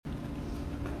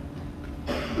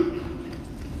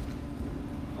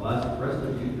I'll ask the rest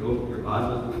of you to open your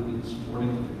Bibles with me this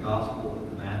morning to the Gospel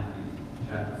of Matthew,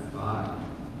 chapter 5. As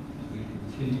we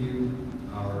continue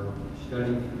our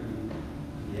study through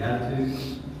the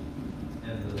Beatitudes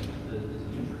and as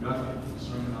an introduction to the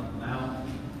Sermon on the Mount,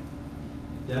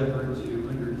 endeavor to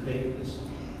undertake this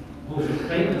most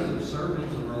famous of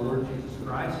sermons of our Lord Jesus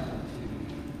Christ and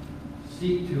to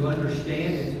seek to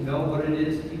understand and to know what it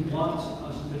is He wants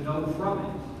us to know from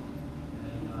it.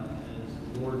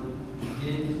 As the Lord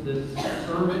begins this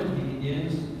sermon, He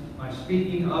begins by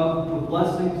speaking of the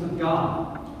blessings of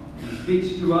God. He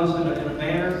speaks to us in a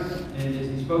manner, and as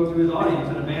He spoke to His audience,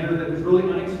 in a manner that was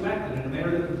really unexpected, in a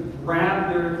manner that would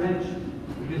grab their attention.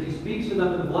 Because He speaks to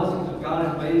them of the blessings of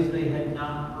God in ways they had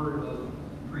not heard of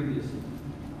previously.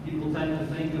 People tend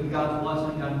to think of God's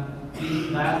blessing on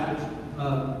being that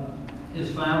which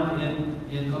is found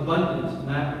in abundance, and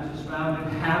that which is found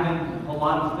in having a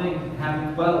lot of things,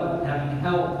 having wealth, having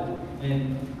health,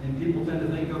 and people tend to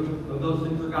think of those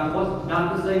things as God's blessings.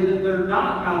 Not to say that they're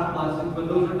not God's blessings, but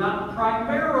those are not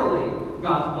primarily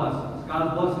God's blessings.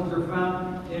 God's blessings are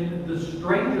found in the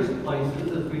strangest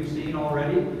places, as we've seen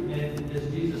already, and as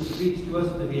Jesus speaks to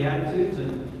us in the Beatitudes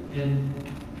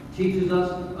and teaches us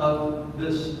of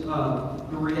this,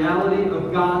 the reality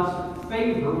of God's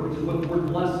favor, which is what the word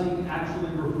blessing actually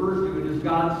refers to. It is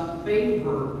God's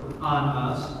favor on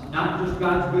us, not just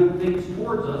God's good things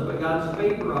towards us, but God's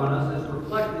favor on us as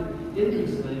reflected in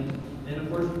these things. And of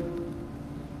course,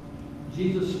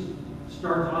 Jesus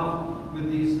starts off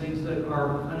with these things that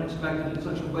are unexpected in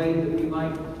such a way that we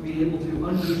might be able to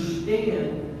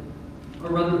understand, or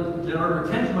rather, that our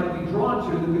attention might be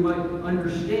drawn to, that we might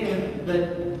understand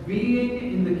that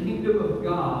being in the kingdom of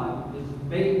God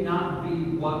may not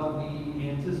be what we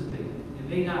anticipate. It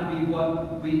may not be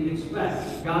what we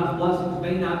expect. God's blessings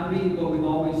may not be what we've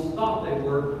always thought they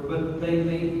were, but they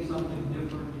may be something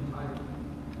different entirely.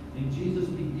 And Jesus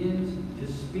begins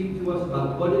to speak to us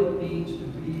about what it means to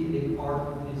be a part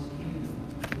of His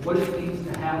kingdom. What it means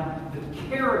to have the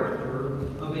character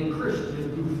of a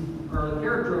Christian, or the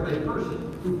character of a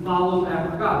person who follows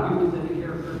after God. We would say the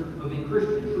character of a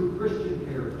Christian, true Christian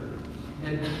character.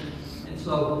 And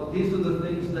so these are the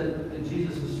things that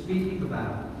Jesus is speaking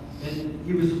about. And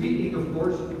He was speaking, of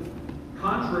course,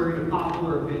 contrary to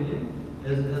popular opinion,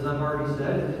 as I've already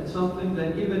said. It's something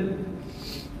that even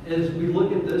as we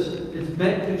look at this, it's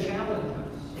meant to challenge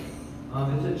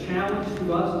us. It's a challenge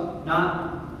to us,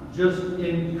 not just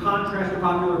in contrast to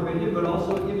popular opinion, but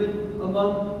also even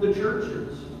among the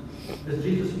churches. As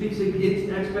Jesus speaks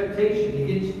against expectation,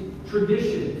 against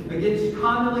tradition, against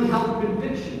commonly held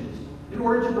convictions, in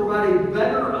order to provide a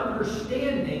better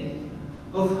understanding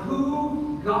of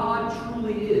who God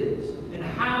truly is and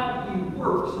how He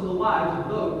works in the lives of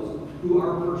those who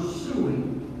are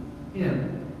pursuing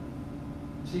Him.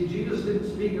 See, Jesus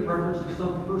didn't speak in reference to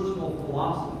some personal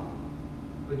philosophy,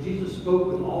 but Jesus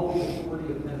spoke with all the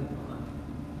authority of heaven behind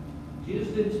Him. Jesus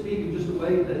didn't speak in just a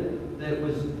way that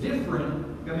was different.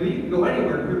 I mean, you can go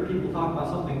anywhere and hear people talk about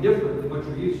something different than what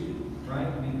you're used to, right?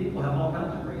 I mean, people have all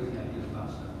kinds of crazy ideas about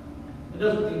stuff. It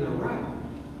doesn't mean they're right.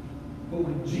 But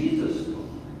when Jesus spoke,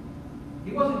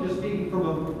 He wasn't just speaking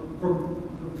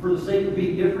for the sake of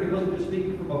being different. He wasn't just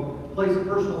speaking from a place of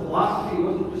personal philosophy. He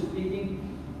wasn't just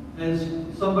speaking as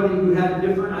somebody who had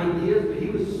different ideas, but He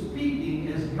was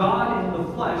speaking as God in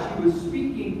the flesh. He was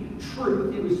speaking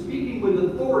truth. He was speaking with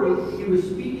authority. He was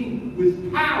speaking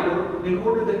with power in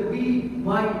order that we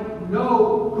might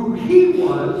know who He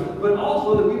was, but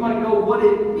also that we might know what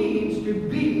it means to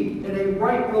be in a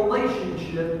right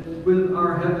relationship with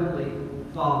our Heavenly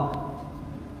Father.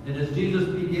 And as Jesus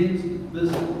begins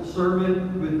this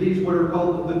sermon with these, what are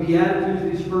called the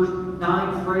Beatitudes, these first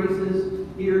 9 phrases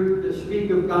here that speak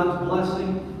of God's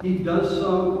blessing, He does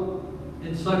so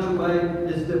in such a way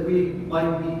as that we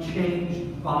might be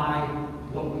changed by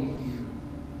what we hear.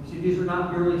 See, these are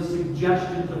not merely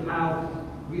suggestions of how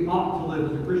we ought to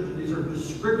live as a Christian. These are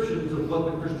descriptions of what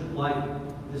the Christian life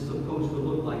is supposed to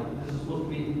look like. This is supposed to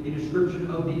be a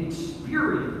description of the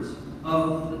experience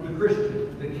of the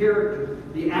Christian, the character,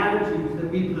 the attitudes that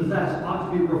we possess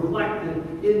ought to be reflected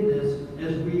in this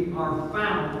as we are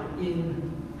found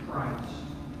in Christ.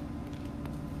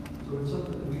 So it's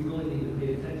something that we really need to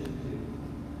pay attention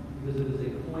to, because it is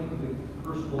a point of a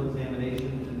personal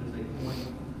examination, and it is a point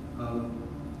of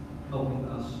helping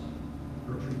us,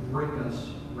 or to bring us,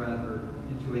 rather,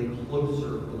 into a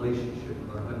closer relationship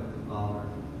with our Heavenly Father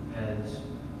as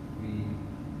we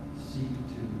seek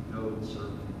to know and serve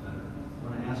Him better. I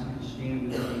want to ask you to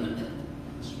stand with me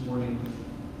this morning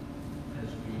as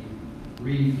we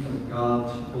read from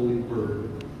God's holy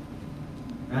word.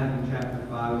 Matthew chapter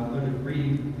 5, I'm going to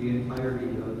read the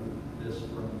entirety of this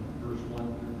from verse 1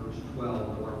 through verse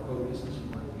 12, but our focus this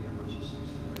morning will be on verses 6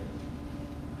 through 8.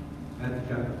 Matthew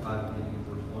chapter 5, beginning in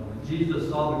verse 1. When Jesus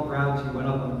saw the crowds, he went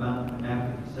up on the mountain, and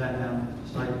after he sat down,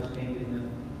 his disciples came to him.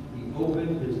 He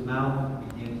opened his mouth and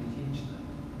began to teach them,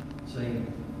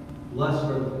 saying, Blessed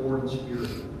are the poor in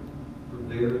spirit, for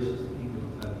theirs is the kingdom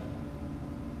of heaven.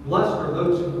 Blessed are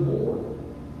those who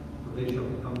mourn, for they shall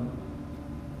be comforted.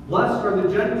 Blessed are the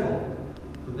gentle,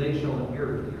 for they shall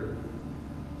inherit the earth.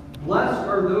 Blessed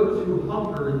are those who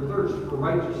hunger and thirst for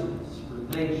righteousness, for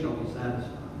they shall be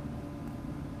satisfied.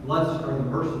 Blessed are the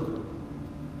merciful,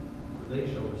 for they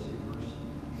shall receive mercy.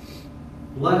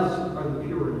 Blessed are the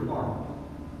pure in heart,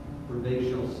 for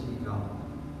they shall see God.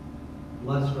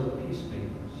 Blessed are the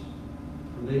peacemakers,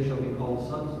 for they shall be called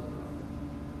sons of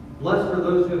God. Blessed are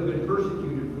those who have been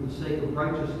persecuted for the sake of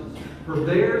righteousness, for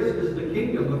theirs is the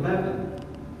kingdom of heaven.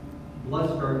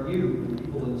 Blessed are you when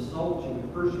people insult you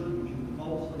and persecute you and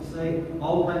falsely say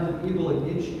all kinds of evil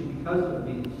against you because of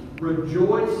me.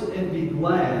 Rejoice and be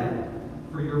glad,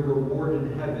 for your reward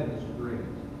in heaven is great.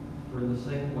 For in the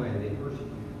same way they persecuted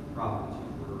the prophets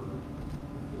who were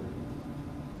before you.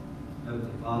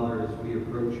 Heavenly Father, as we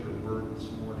approach your word this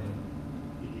morning,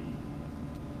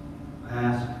 I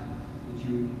ask that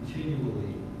you would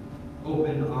continually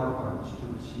open our hearts to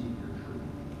receive your truth.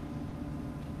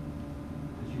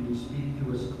 That you would speak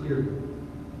to us clearly.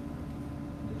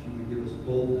 And that you would give us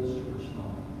boldness to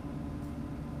respond.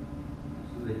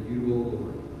 So that you, O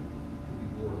Lord, could be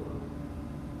glorified.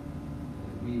 And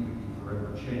that we would be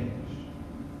forever changed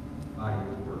by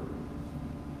your word.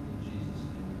 In Jesus'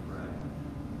 name we pray.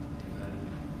 Amen.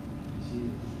 Be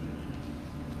seated.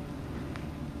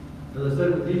 As I said,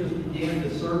 when Jesus began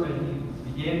his sermon,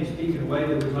 he began to speak in a way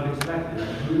that was unexpected.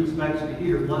 Who expects to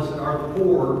hear, blessed are the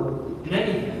poor in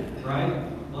anything,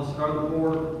 right? Blessed are the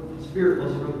poor in spirit.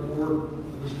 Blessed are the poor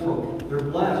of this world. They're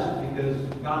blessed because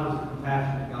God is a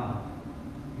compassionate God.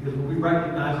 Because when we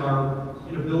recognize our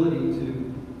inability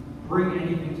to bring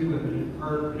anything to Him,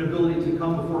 our inability to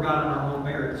come before God on our own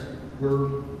merits,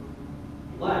 we're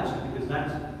blessed because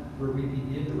that's where we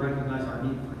begin to recognize our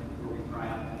need for Him, where we cry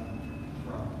out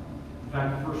from. In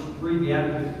fact, the first three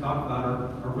Beatitudes we talk about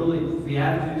are really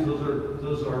Beatitudes.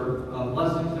 Those are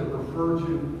blessings that refer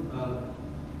to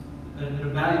and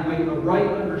evaluate a right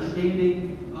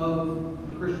understanding of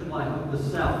the Christian life, of the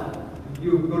self. If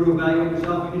you go to evaluate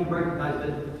yourself, you need to recognize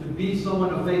that to be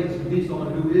someone of faith is to be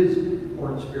someone who is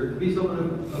poor in spirit. To be someone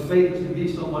of faith is to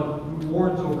be someone who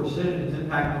mourns over sin and its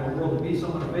impact on the world. To be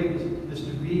someone of faith is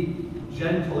to be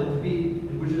gentle and to be,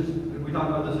 which is, we talk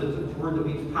about this, it's a word that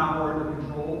means power under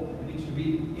control. It means to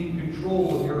be in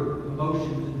control of your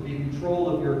emotions and to be in control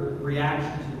of your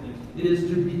reactions to things. It is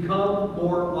to become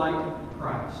more like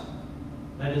Christ.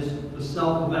 That is the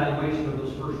self-evaluation of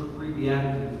those first three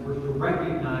Beatitudes. We're to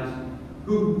recognize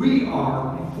who we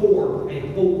are before a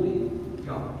holy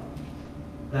God.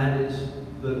 That is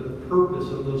the purpose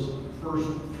of those first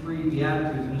three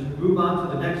Beatitudes. And as we move on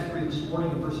to the next three this morning,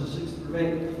 in verses 6 through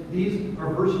 8, these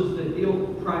are verses that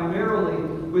deal primarily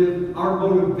with our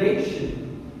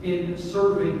motivation in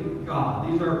serving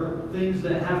God. These are things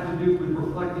that have to do with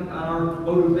reflecting on our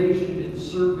motivation in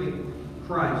serving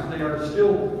Christ. They are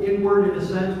still inward in a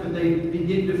sense, but they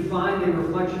begin to find a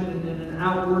reflection and an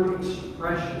outward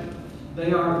expression.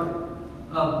 They are,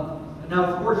 now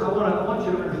of course I want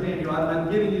you to understand, I'm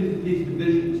giving you these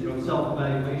divisions,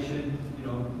 self-evaluation,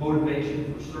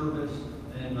 motivation for service,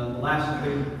 and the last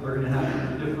two are going to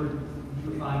have a different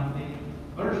defined thing.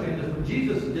 Understand this, when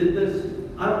Jesus did this,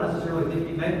 I don't necessarily think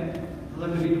He meant for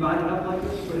them to be divided up like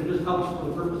this, but it just helps for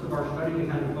the purpose of our study to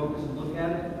kind of focus and look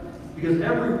at it. Because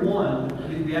every one of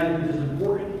these Beatitudes is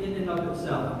important in and of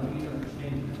itself. We need to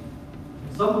understand that.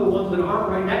 And some of the ones that aren't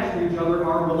right next to each other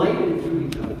are related to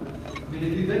each other. I mean,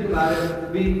 if you think about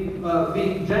it,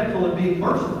 being gentle and being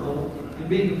merciful and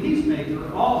being a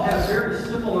peacemaker all have very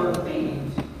similar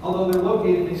themes, although they're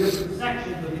located in different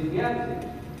sections of these Beatitudes.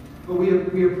 But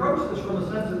we approach this from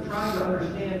a sense of trying to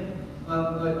understand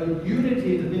a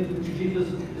unity in the things which Jesus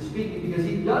is speaking, because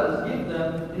He does give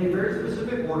them in a very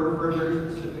specific order for a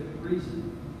very specific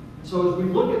reason. So as we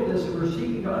look at this and we're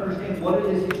seeking to understand what it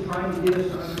is He's trying to get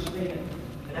us to understand,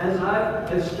 and as I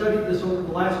have studied this over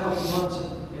the last couple of months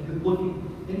and been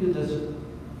looking into this,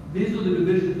 these are the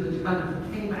divisions that kind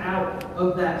of came out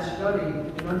of that study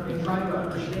and trying to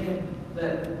understand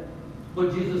that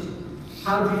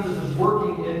how Jesus is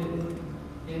working in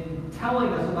telling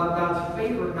us about God's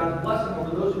favor and God's blessing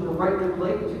over those who are rightly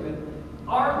related to Him,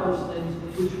 are those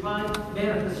things which find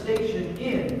manifestation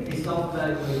in a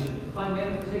self-evaluation, find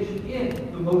manifestation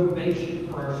in the motivation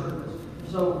for our service.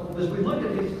 So as we look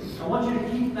at these, I want you to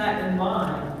keep that in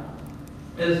mind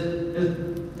as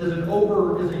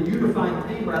a unifying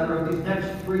theme, rather, of these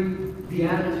next three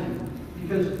Beatitudes.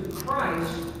 Because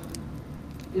Christ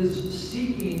is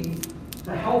seeking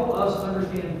to help us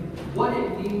understand what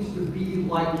it means to be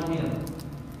like Him.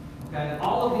 Okay?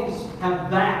 All of these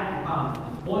have that in common.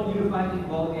 One unifying theme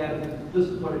of all the Beatitudes. This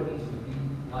is what it means to be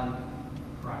like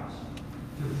Christ.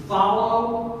 To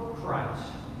follow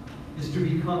Christ is to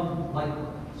become like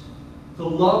Christ. To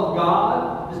love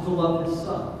God is to love His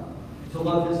Son. To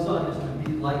love His Son is to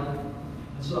be like Him.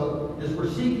 And so, as we're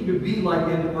seeking to be like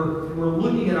Him, and we're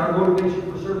looking at our motivation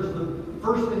for service, the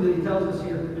first thing that He tells us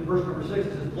here in verse number 6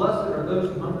 is, "Blessed are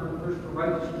those who hunger and thirst for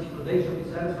righteousness, for they shall be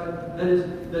satisfied." That is,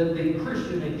 that a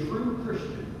Christian, a true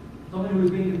Christian, someone who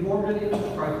is being conformed to the image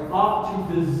of Christ, ought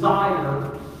to desire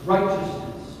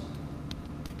righteousness.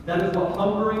 That is what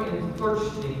hungering and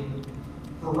thirsting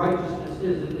for righteousness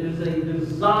is. It is a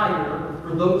desire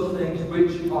for those things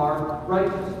which are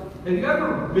righteous. Have you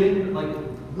ever been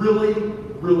really,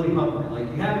 really hungry?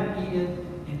 Like you haven't eaten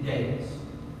in days,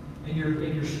 and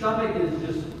your stomach is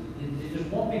just it just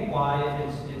won't be quiet.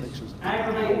 It's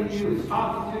aggravating you. It's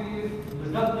talking to you.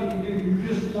 There's nothing you can do. You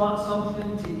just want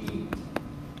something to eat.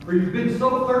 Or you've been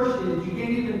so thirsty that you can't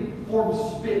even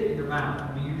form spit in your mouth.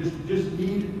 I mean, you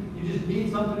just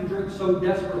need something to drink so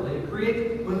desperately. It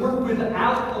creates, when we're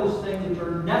without those things which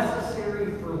are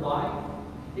necessary for life,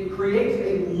 it creates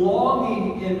a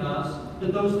longing in us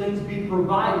that those things be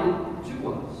provided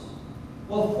to us.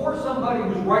 Well, for somebody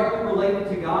who's rightly related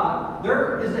to God,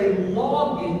 there is a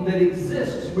longing that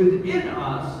exists within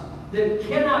us that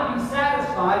cannot be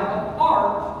satisfied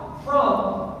apart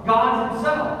from God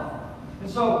Himself. And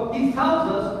so He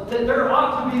tells us that there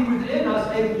ought to be within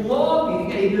us a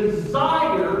longing, a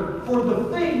desire for the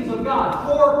things of God,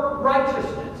 for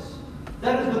righteousness.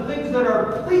 That is the things that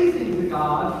are pleasing to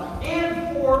God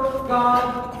and for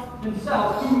God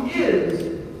Himself, who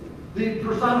is the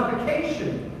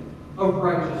personification of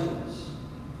righteousness.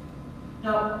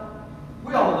 Now,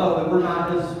 we all know that we're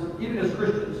not even as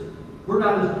Christians, we're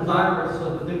not as desirous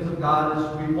of the things of God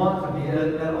as we want to be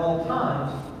at all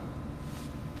times.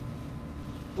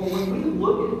 But when we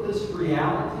look at this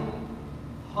reality,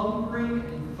 hungering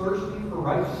and thirsting for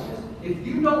righteousness, if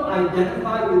you don't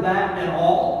identify with that at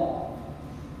all,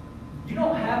 you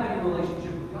don't have any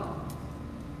relationship with God.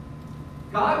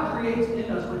 God creates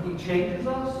in us, when He changes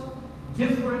us,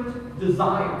 different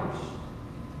desires.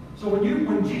 So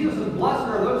when Jesus says, "Blessed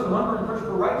are those who hunger and thirst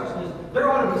for righteousness," there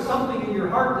ought to be something in your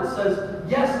heart that says,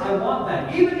 "Yes, I want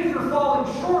that." Even if you're falling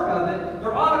short of it,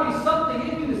 there ought to be something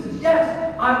in you that says,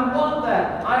 "Yes, I want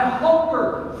that. I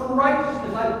hunger for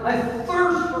righteousness. I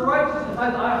thirst for righteousness.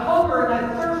 I hunger and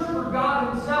I thirst for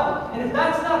God Himself." And if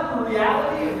that's not the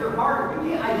reality of your heart, if you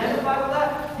can't identify with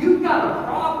that, you've got a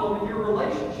problem in your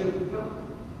relationship with God.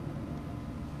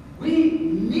 We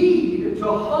need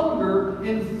to hunger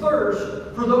and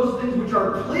thirst for those things which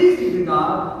are pleasing to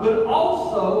God, but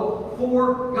also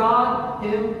for God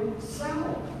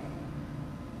Himself.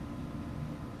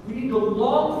 We need to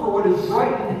long for what is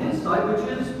right in His sight, which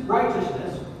is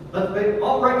righteousness.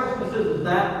 All righteousness is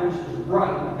that which is right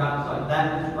in God's sight.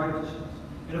 That is righteousness.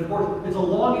 And of course, it's a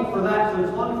longing for that. So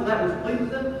it's a longing for that which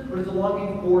pleases Him, but it's a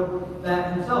longing for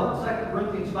that Himself. In 2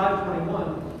 Corinthians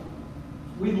 5:21,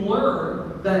 we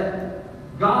learn that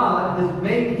God has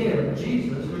made Him,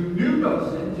 Jesus, who knew no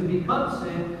sin, to become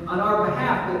sin on our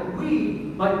behalf, that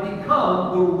we might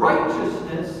become the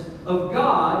righteousness of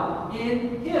God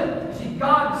in Him. You see,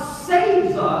 God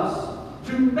saves us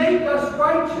to make us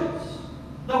righteous.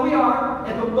 Now we are,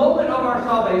 at the moment of our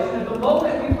salvation, at the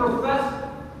moment we profess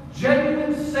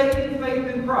genuine saving faith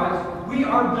in Christ, we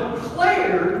are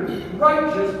declared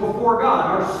righteous before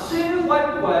God. Our sin is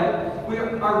wiped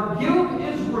away, our guilt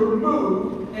is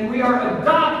removed, and we are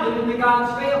adopted into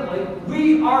God's family.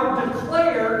 We are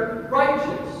declared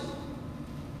righteous.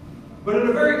 But in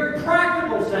a very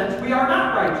practical sense, we are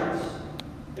not righteous.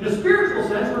 In a spiritual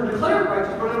sense, we're declared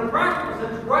righteous, but in a practical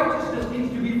sense, righteousness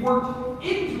needs to be worked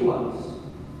into us.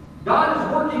 God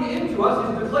is working into us.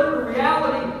 He's declared the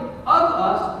reality of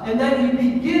us, and then He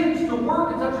begins to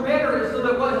work in such a manner so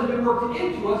that what has been worked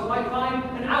into us might find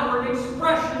an outward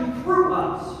expression through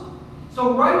us.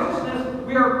 So righteousness,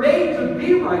 we are made to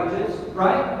be righteous,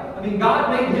 right? I mean, God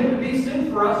made Him to be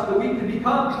sin for us so that we can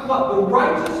become what? The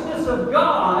righteousness of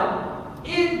God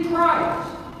in Christ.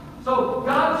 So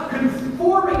God's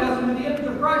conforming us into the image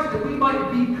of Christ that we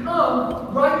might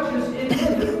become righteous in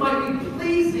Him, that we might be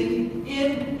pleasing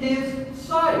in His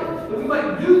sight, that we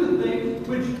might do the things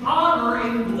which honor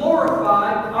and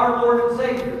glorify our Lord and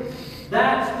Savior.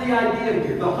 That's the idea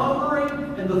here. The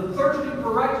hungering and the thirsting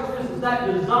for righteousness is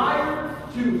that desire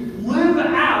to live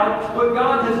out what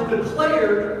God has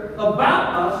declared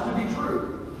about us to be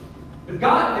true.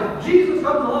 If Jesus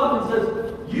comes along and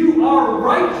says, you are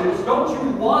righteous, don't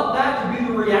you want that to be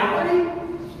the reality?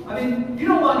 I mean, you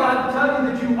don't want God to tell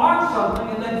you that you are something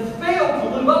and then fail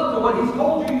to live up to what He's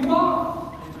told you you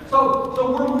are.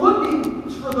 So we're looking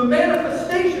for the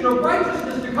manifestation of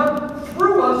righteousness to come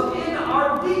through us in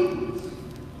our deeds.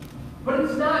 But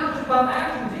it's not just about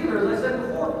actions either, as I said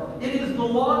before. It is the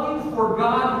longing for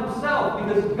God Himself,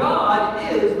 because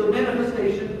God is the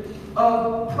manifestation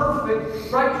of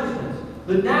perfect righteousness.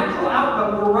 The natural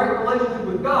outcome of a right relationship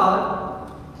with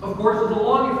God, of course, is a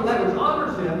longing for that which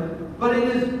honors Him, but it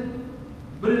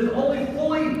is only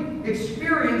fully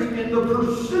experienced in the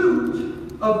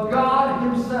pursuit of God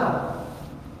Himself.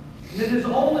 And it is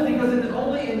only because it is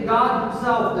only in God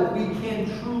Himself that we can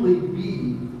truly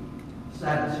be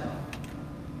satisfied.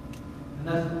 And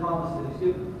that's the promise that He's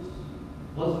given us.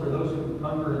 Blessed are those who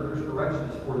hunger and thirst for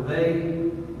righteousness, for they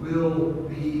will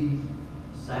be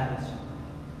satisfied.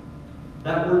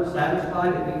 That word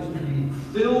satisfied, it means to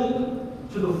be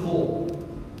filled to the full,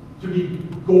 to be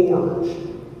gorged.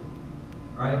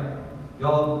 Right?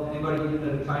 Y'all, anybody eating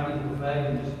at a Chinese buffet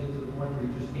and just get to the point where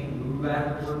you just can't move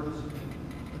afterwards?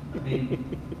 I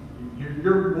mean,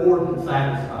 you're more than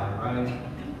satisfied, right?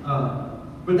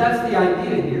 But that's the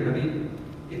idea here. I mean,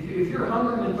 if you're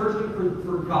hungry and thirsty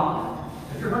for God,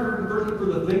 if you're hungry and thirsty for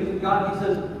the things of God, He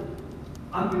says,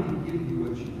 I'm going to give you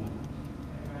what you want.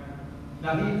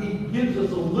 Now, he gives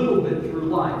us a little bit through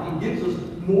life. He gives us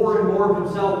more and more of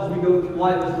Himself as we go through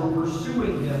life, as we're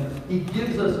pursuing Him. He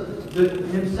gives us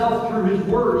Himself through His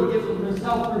Word. He gives us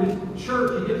Himself through His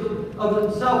church. He gives us of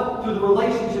Himself through the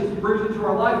relationships He brings into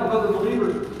our life with other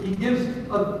believers. He gives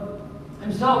of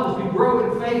Himself as we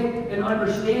grow in faith and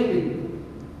understanding.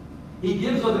 He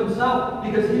gives of Himself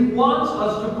because He wants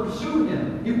us to pursue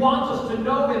Him. He wants us to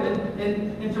know Him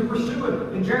and to pursue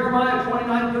Him. In Jeremiah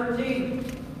 29:13,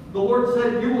 the Lord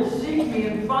said, you will seek me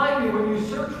and find me when you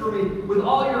search for me with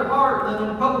all your heart. And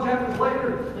then a couple chapters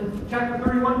later, in chapter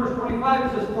 31, verse 25,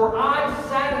 it says, for I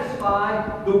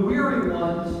satisfy the weary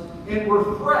ones and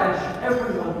refresh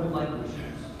everyone who languishes.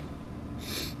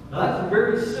 Now that's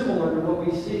very similar to what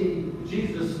we see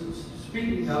Jesus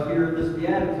speaking of here in this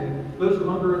beatitude. Those who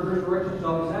hunger and thirst for righteousness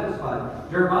shall be satisfied.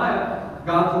 Jeremiah,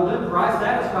 God told him, for I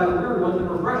satisfy the weary ones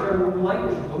and refresh everyone who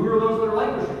languishes. Well, who are those that are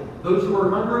languishing? Those who are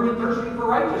hungering and thirsting for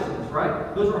righteousness,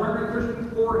 right? Those who are hungering and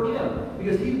thirsting for Him.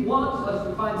 Because He wants us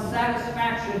to find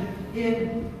satisfaction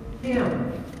in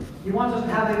Him. He wants us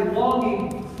to have a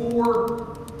longing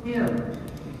for Him.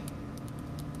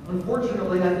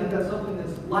 Unfortunately, I think that's something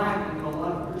that's lacking in a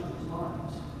lot of Christians'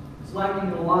 lives. It's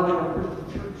lacking in a lot of our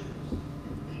Christian churches.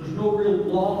 There's no real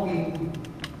longing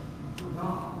for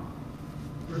God.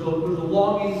 There's a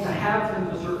longing to have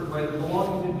things a certain way. There's a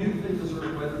longing to do things a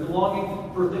certain way. There's a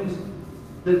longing for things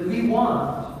that we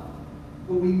want.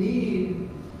 What we need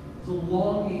is a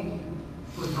longing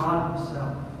for God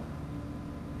Himself.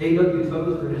 A.W.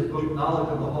 Tozer, in his book, Knowledge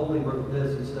of the Holy, wrote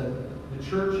this. He said, the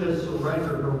church has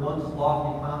surrendered her once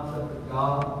lofty concept of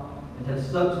God and has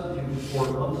substituted for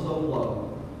it one so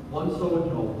low, one so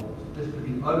ignoble, as to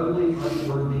be utterly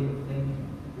unworthy of thinking,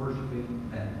 worshiping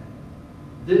men.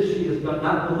 This she has done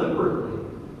not deliberately,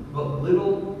 but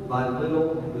little by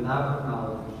little and without her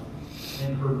knowledge.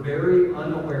 And her very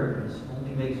unawareness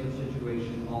only makes her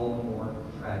situation all the more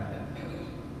tragic.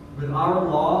 With our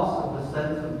loss of the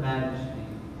sense of majesty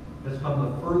has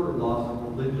come the further loss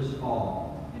of religious awe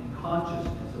and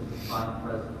consciousness of divine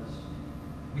presence.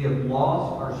 We have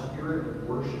lost our spirit of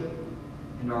worship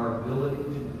and our ability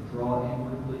to draw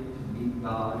inwardly to meet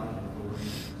God in authority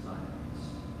and silence.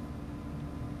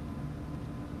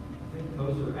 I think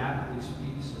Tozer aptly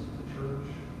speaks of the church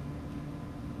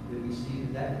that we see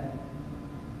today.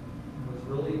 And what's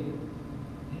really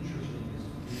interesting is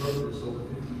he wrote this over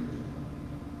 50 years ago.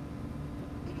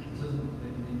 This isn't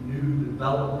a new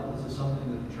development. This is something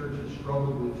that the church has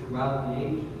struggled with throughout the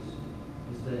ages.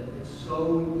 Is that it's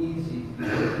so easy to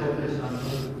focus on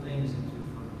other things and to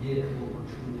forget what we're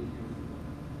truly here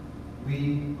for. We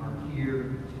are here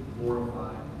to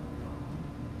glorify God.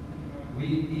 We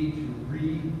need to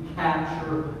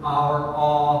recapture our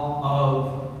awe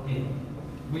of Him.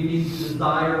 We need to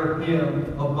desire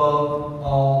Him above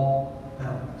all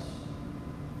else.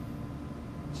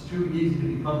 It's too easy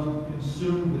to become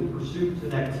consumed with pursuits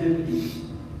and activities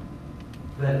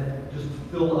that just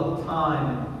fill up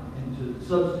time and to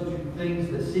substitute things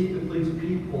that seek to please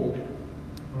people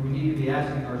when we need to be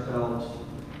asking ourselves,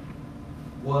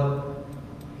 what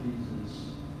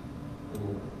pleases the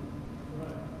Lord?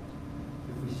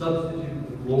 If we substitute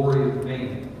the glory of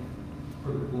man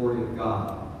for the glory of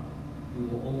God, we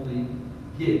will only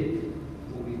get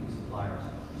what we can supply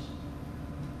ourselves.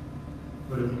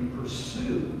 But if we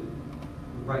pursue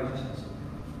the righteousness of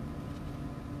God,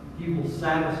 He will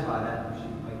satisfy that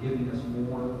pursuit by giving us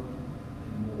more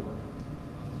and more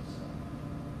of Himself.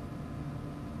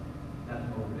 That's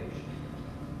motivation.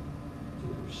 To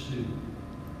pursue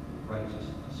the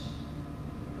righteousness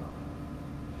of God.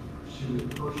 To pursue it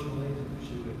personally, to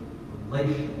pursue it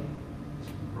relationally as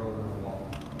we grow in our walk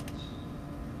with Christ.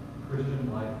 Christian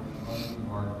life must be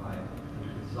marked by a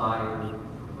desire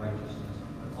for righteousness,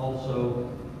 but also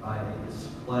by a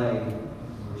display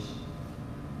of mercy.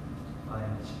 By a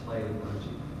display of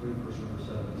mercy. Look at verse number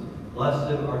 7.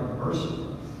 Blessed are the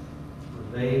merciful, for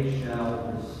they shall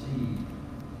receive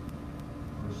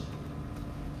mercy.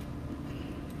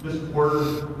 This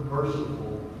word,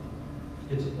 merciful,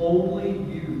 it's only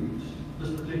used,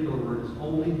 this particular word is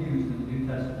only used in the New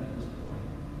Testament at this point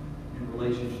in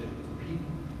relationship to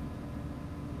people.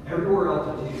 Everywhere else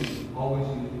it's used, it's always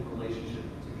used in relationship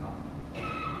to God.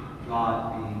 God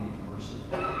being a merciful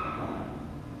God.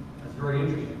 That's very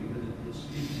interesting because it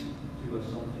speaks to us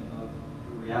something of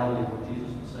the reality of what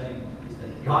Jesus was saying, is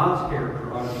that God's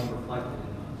character ought to be reflected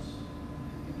in us.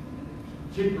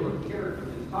 The particular character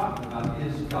that he's talking about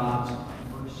is God's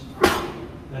mercy.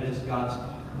 That is God's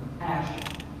compassion.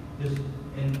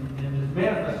 And it's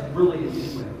manifested really in two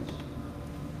ways.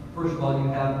 First of all, you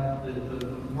have the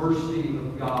mercy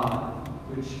of God,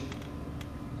 which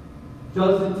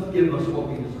doesn't give us what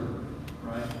we deserve,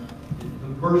 right? The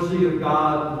mercy of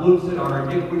God looks at our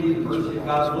iniquity. The mercy of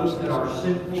God looks at our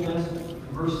sinfulness.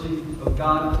 The mercy of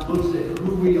God looks at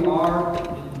who we are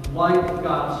in light of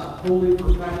God's holy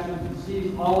perfection. He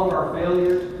sees all of our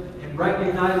failures and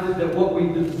recognizes that what we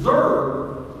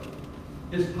deserve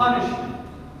is punishment.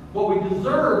 What we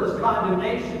deserve is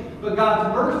condemnation. But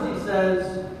God's mercy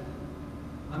says,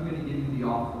 I'm going to give you the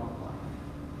offer of life.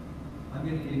 I'm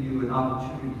going to give you an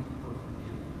opportunity for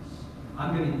forgiveness.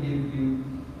 I'm going to give you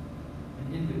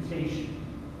an invitation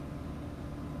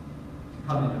to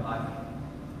come into my family.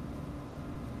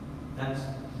 That's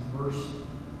mercy.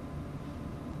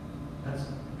 That's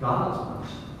God's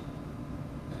mercy.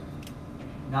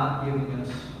 Not giving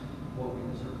us what we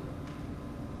deserve.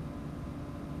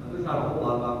 Now, there's not a whole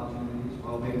lot of opportunities.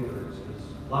 Well, maybe there is, because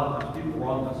a lot of times people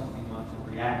wrong us and we want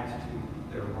to react to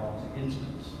their wrongs against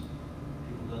us.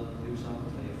 People doesn't do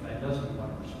something, they offend us, we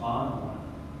want to respond, we want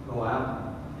to go out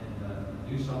and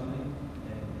do something.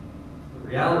 And the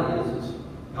reality is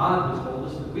God has told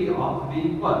us that we ought to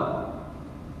be what?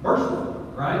 Merciful,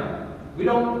 right? We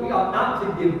ought not to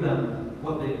give them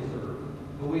what they deserve,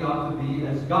 but we ought to be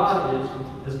as God is.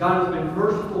 As God has been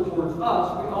merciful towards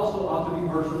us, we also ought to be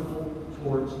merciful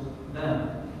towards them.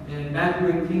 In Matthew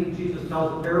 18, Jesus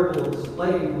tells a parable of a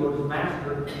slave who owed his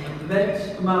master an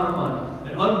immense amount of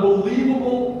money, an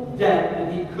unbelievable debt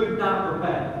that he could not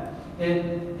repay.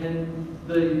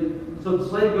 So the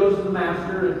slave goes to the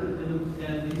master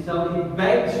and he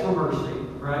begs for mercy,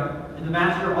 right? And the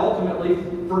master ultimately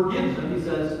forgives him. He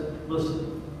says,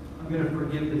 listen, I'm going to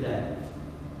forgive the debt.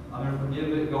 I'm going to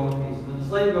forgive it, go in peace. And then the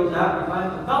slave goes out and he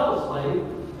finds a fellow slave.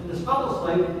 And this fellow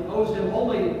slave owes him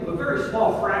only a very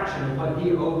small fraction of what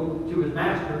he owed to his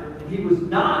master. And he was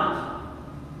not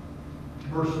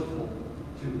merciful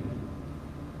to him.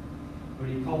 But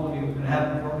he told him he was going to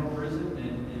have him thrown in prison.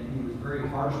 And he was very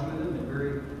harsh with him and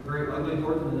very, very ugly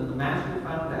towards him. And then the master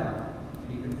found out. And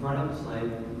he confronted the slave.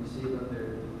 You see it up there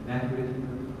in Matthew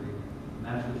 18:33. The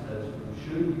master says,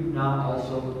 should you not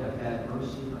also have had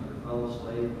mercy on your fellow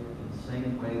slave in the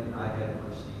same way that I had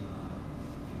mercy on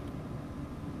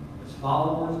you? As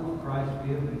followers of Christ, we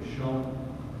have been shown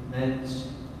immense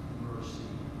mercy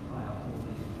by a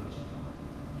holy and just God.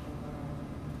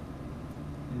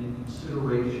 And in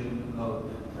consideration of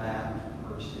that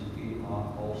mercy, we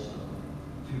ought also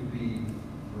to be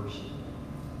merciful,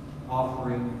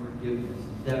 offering forgiveness,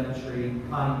 and demonstrating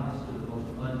kindness to the most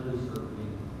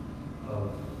undeserving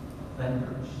of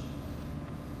offenders.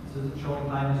 This isn't showing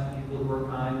kindness to people who are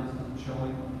kind. This isn't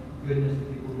showing goodness to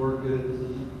people who are good. This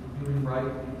isn't doing right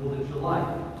to people that you like.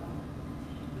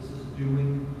 This is doing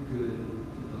good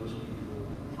to those people.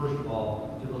 First of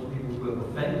all, to those people who have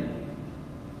offended you.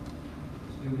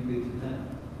 It's doing good to them.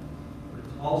 But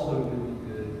it's also doing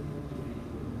good to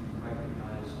people who you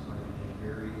recognize are in a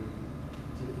very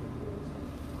difficult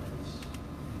place.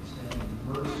 Extending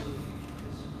mercy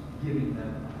is giving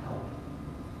them help.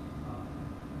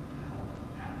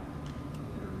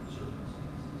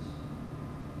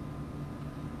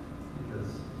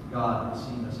 God has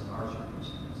seen us in our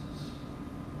circumstances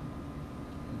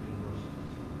and been merciful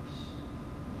to us.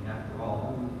 I mean, after all,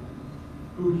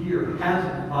 who here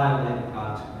hasn't violated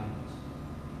God's commands?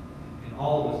 And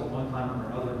all of us us at one time or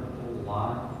another have told a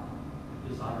lie,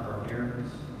 dishonored our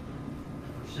parents,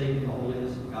 forsaken the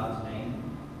holiness of God's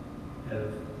name,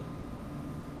 have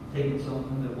taken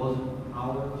something that wasn't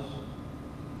ours,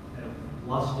 have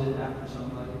lusted after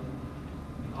somebody.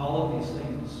 And all of these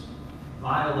things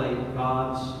violate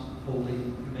God's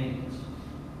holy commands.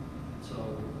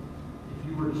 So, if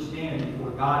you were to stand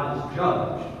before God as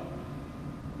judge,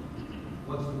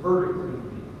 what's the verdict going to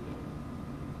be?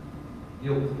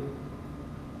 Guilty.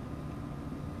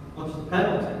 What's the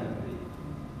penalty going to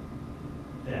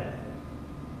be? Death.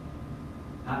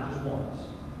 Not just once,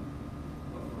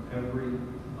 but for every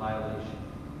violation.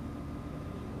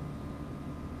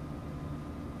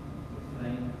 But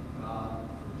thank God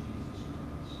for Jesus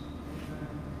Christ,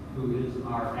 who is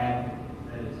our advocate.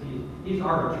 That is, He's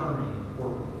our attorney in the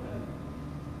court of heaven.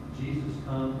 Jesus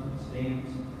comes and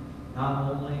stands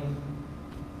not only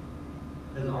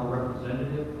as our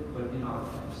representative, but in our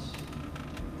place.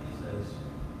 He says,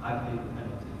 I paid the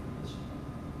penalty for this one.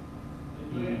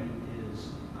 He is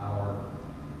our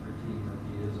Redeemer.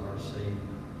 He is our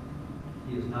Savior.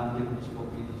 He has not given us what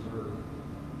we deserve,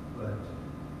 but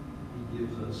He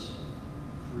gives us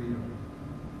freedom.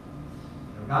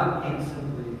 God can't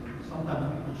simply, sometimes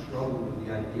people struggle with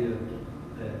the idea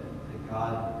that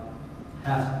God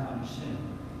has to punish sin.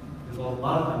 Because a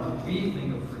lot of times when we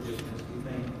think of forgiveness, we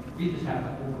think we just have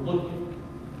to overlook it.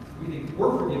 We think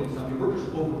we're forgiving somebody, we're just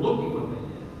overlooking what they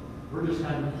did. We're just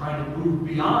kind of trying to move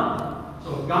beyond it.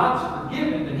 So if God's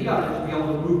forgiving, then He ought to be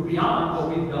able to move beyond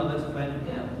what we've done that's offended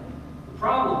Him. The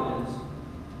problem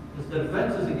is that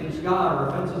offenses against God are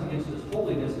offenses against His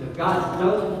holiness. And if God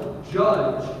doesn't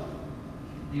judge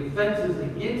the offenses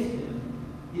against Him,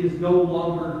 He is no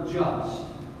longer just.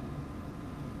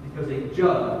 Because a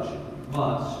judge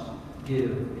must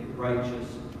give a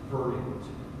righteous verdict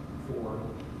for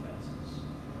offenses.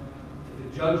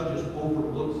 If a judge just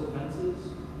overlooks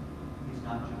offenses, he's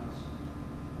not just.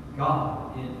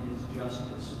 God, in His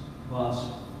justice,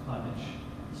 must punish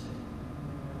sin.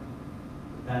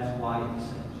 That's why He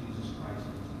sent Jesus Christ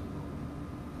into the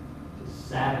world. To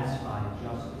satisfy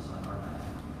justice on our behalf.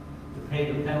 To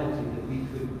pay the penalty that we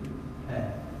couldn't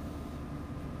pay.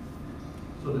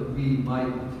 So that we might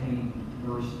obtain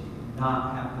mercy and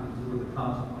not have to endure the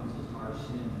consequences our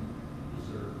sin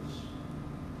deserves.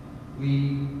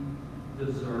 We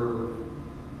deserve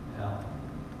hell.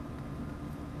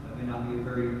 That may not be a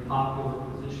very popular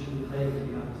position to take. It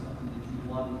may not be something that you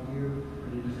want to hear,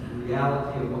 but it is the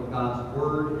reality of what God's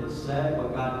Word has said,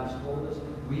 what God has told us.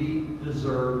 We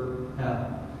deserve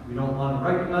hell. We don't want to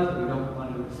recognize it, we don't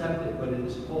want to accept it, but it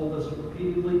is told us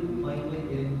repeatedly and plainly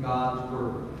in God's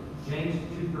Word. James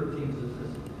 2:13 says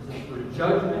this, for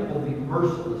judgment will be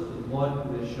merciless to the one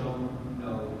who has shown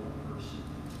no mercy.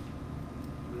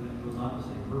 But then it goes on to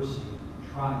say, mercy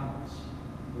triumphs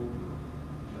over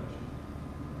judgment.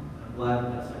 And I'm glad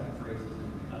that second phrase is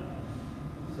in the cut.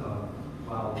 So,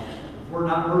 while if we're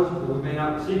not merciful, we may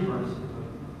not receive mercy. But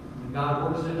when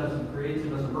God works in us and creates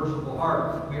in us a merciful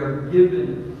heart, we are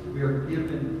given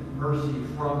mercy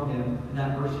from Him, and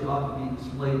that mercy ought to be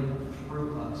displayed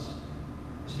through us.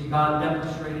 See, God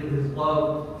demonstrated His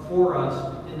love for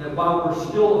us in that while we're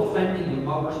still offending Him,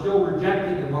 while we're still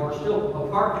rejecting Him, while we're still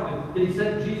apart from Him, that He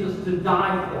sent Jesus to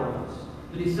die for us.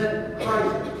 That He sent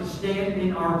Christ to stand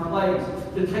in our place,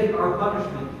 to take our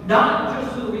punishment. Not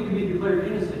just so that we can be declared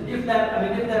innocent. If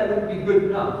that wouldn't be good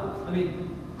enough.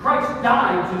 Christ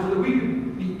died so that we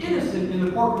could be innocent in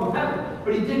the courtroom of heaven.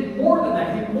 But He did more than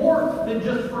that. He more than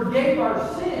just forgave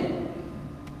our sin.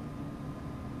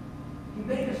 He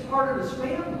made us part of His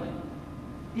family.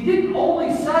 He didn't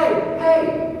only say,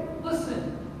 hey,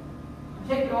 listen, I'm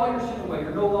taking all your sin away.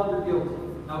 You're no longer guilty.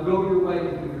 Now go your way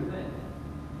and do your thing.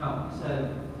 No, He said,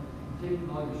 I'm taking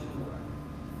all your sin away.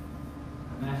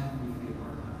 I'm asking you to be a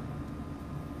part of my family.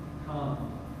 Come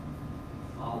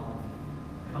and follow me.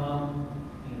 Come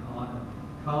and honor me.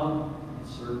 Come and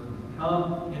serve me.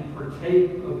 Come and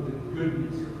partake of the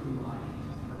goodness of who I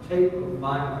am. Partake of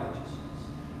my righteousness.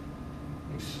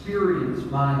 Experience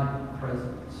my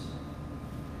presence.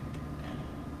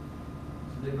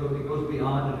 So it goes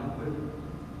beyond an equivalent.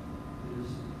 It is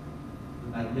the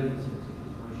magnificence of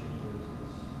His mercy towards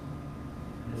us.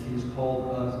 And as He has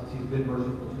called us, as He's been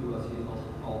merciful to us, He has also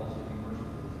called us to be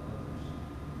merciful to others.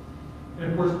 And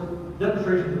of course,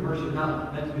 demonstrations of mercy are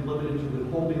not meant to be limited to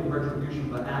withholding of retribution,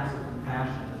 but acts of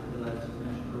compassion, as I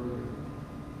mentioned earlier.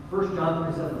 1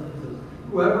 John 3:17 says,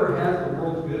 whoever has the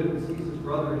world's good and sees his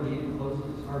brother in need and closes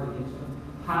his heart against him,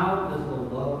 how does the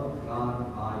love of God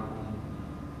abide in him?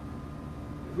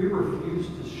 If we refuse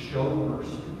to show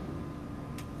mercy,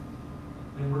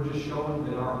 then we're just showing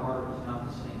that our heart is not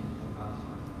the same as what God's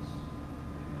heart is.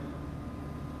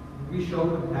 we show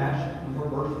compassion and we're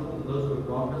merciful to those who have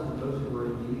wronged us and those who are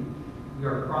in need, we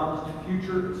are promised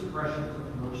future expressions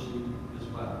of mercy as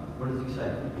well. What does he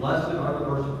say? Blessed are the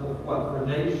merciful, what? For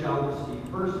they shall receive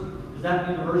mercy. Does that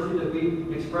mean the mercy that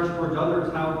we express towards others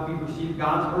is how we receive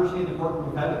God's mercy in the courtroom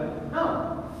of heaven?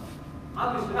 No.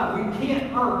 Obviously not. We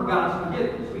can't earn God's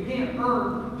forgiveness. We can't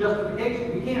earn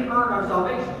justification. We can't earn our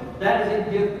salvation. That is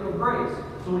a gift of grace.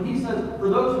 So when he says, for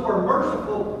those who are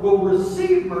merciful will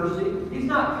receive mercy, he's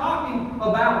not talking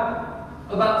about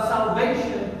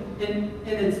salvation in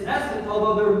its essence,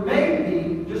 although there may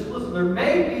be, just listen, there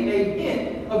may be a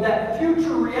hint of that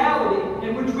future reality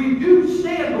in which we do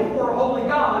stand before a holy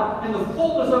God and the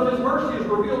fullness of his mercy is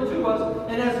revealed to us,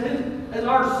 and as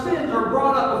our sins are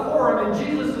brought up before him, and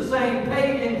Jesus is saying,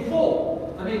 pay in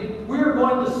full. I mean, we're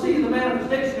going to see the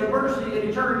manifestation of mercy in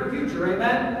eternity future,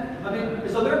 amen? I mean,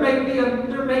 so there may be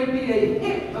a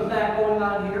hint of that going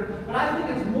on here, but I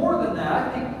think it's more than that.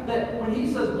 I think that when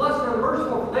he says, blessed are the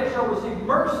merciful, for they shall receive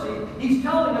mercy, he's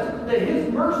telling us that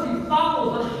his mercy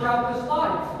follows us throughout this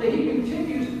life, that he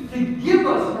continues to give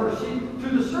us mercy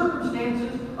through the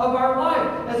circumstances of our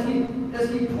life as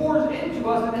he pours into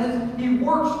us and as he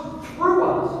works through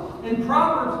us. In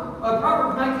Proverbs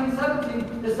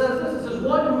 19:17, it says this. It says,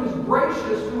 one who is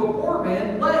gracious to a poor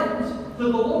man lends to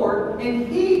the Lord, and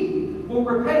he will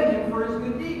repay him for his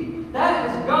good deed. That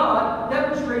is God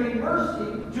demonstrating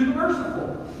mercy to the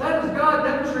merciful. That is God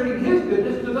demonstrating his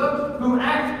goodness to those who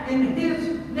act in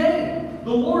his name.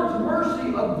 The Lord's mercy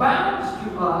abounds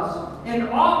to us and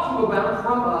ought to abound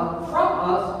from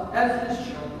us as his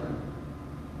children.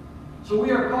 So we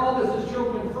are called as his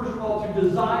children, first of all, to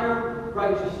desire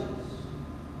righteousness.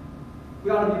 We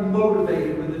ought to be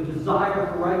motivated with the desire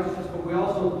for righteousness, but we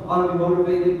also ought to be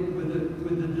motivated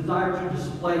with the desire to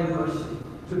display mercy,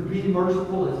 to be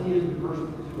merciful as he has been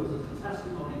merciful to us, as a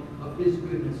testimony of his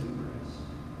goodness and grace.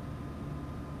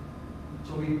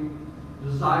 So we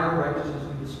desire righteousness,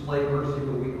 we display mercy,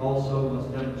 but we also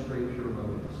must demonstrate pure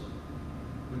motives.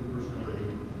 Look at verse number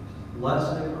 8.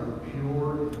 Blessed are the pure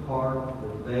in heart,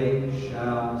 for they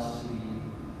shall see.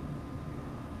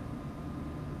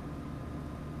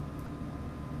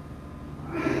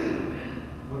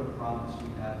 What a promise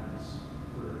we have in this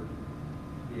word.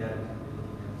 The attitude we're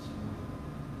looking at this morning.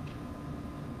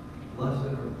 Blessed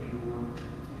are the pure in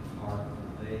heart,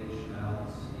 for they shall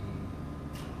see.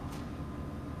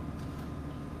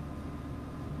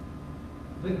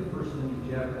 I think the first thing that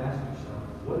you have to ask yourself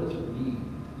is, what does it mean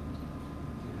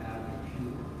to have a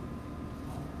pure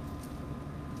heart?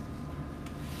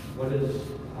 What is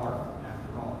the heart,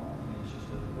 after all? I mean, it's just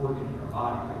an organ in our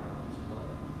body, right?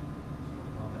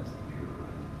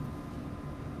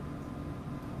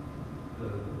 In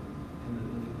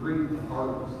the Greek, the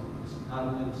heart was not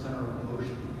only the center of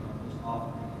emotion, most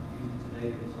often used today,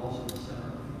 but it's also the center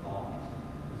of thought.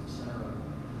 It's the center of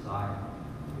desire.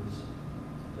 It was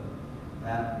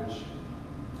that which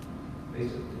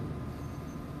basically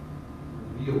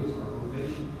reveals our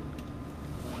motivation.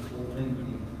 This whole thing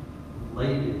being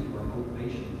related to our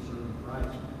motivation in serving Christ,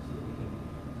 so that we can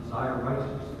desire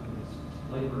righteousness and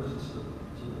display mercy, so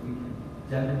that we can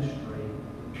demonstrate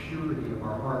purity of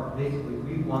our heart. Basically,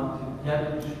 we want to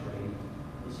demonstrate,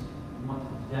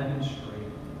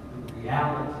 the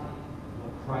reality of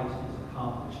what Christ has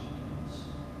accomplished in us.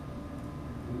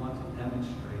 We want to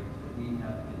demonstrate that we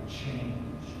have been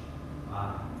changed by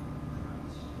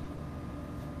Christ.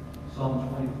 Psalm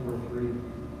 24:3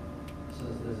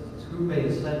 says this. It says, who may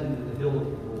ascend into the hill of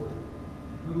the Lord?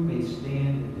 Who may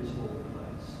stand in his holy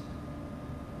place?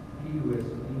 He who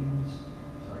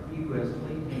has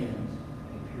clean hands,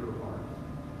 pure heart,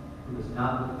 who has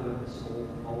not lifted up his soul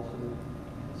to falsehood,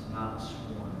 and has not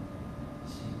sworn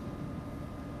deceit.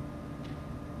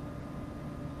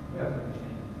 We have to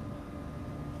understand,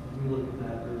 when we look at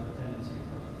that, there's a tendency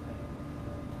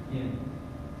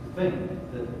to think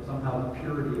that somehow the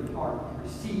purity of heart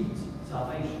precedes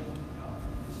salvation.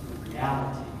 It's the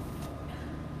reality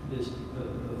of this,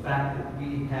 the fact that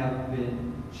we have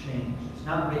been changed. It's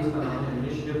not based on our own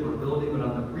initiative or ability, but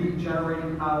on the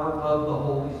regenerating power of the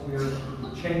Holy Spirit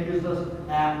who changes us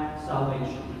at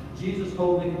salvation. Jesus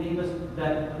told Nicodemus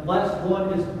that unless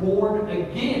one is born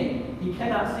again, he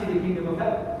cannot see the kingdom of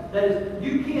heaven. That is,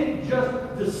 you can't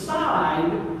just decide,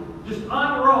 just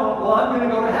on your own, well, I'm going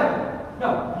to go to heaven.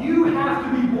 No, you have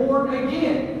to be born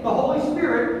again. The Holy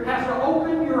Spirit has to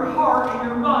open your heart and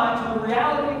your mind to the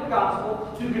reality of the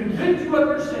gospel, to convince you of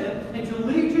your sin, and to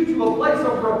lead you to a place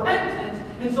of repentance,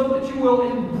 and so that you will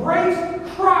embrace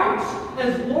Christ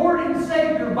as Lord and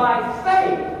Savior by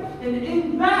faith. And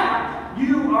in that,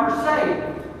 you are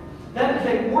saved. That is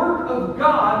a work of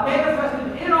God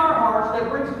manifested in our hearts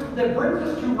that brings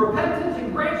us to repentance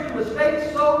and grants to us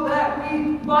faith so that we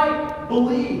might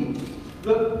believe.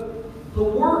 The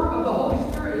work of the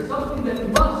Holy Spirit is something that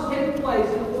must take place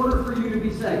in order for you to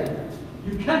be saved.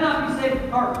 You cannot be saved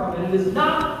apart from it. It is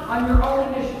not on your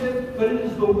own initiative, but it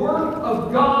is the work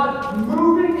of God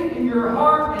moving in your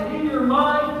heart and in your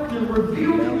mind to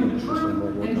reveal to you the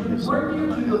truth and to bring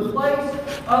you to the place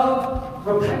of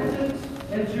repentance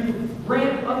and to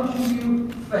grant unto you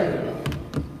faith.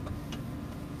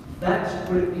 That's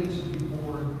what it means to be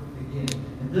born again.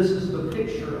 And this is the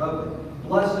picture of it.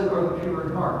 Blessed are the pure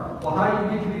in heart. Well, how do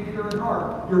you get to be pure in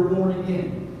heart? You're born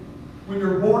again. When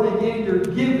you're born again, you're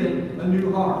given a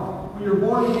new heart. When you're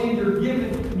born again, you're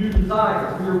given new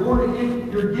desires. When you're born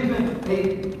again, you're given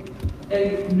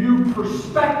a new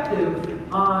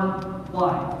perspective on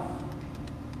life.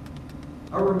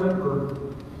 I remember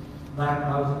back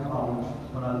when I was in college,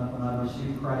 when I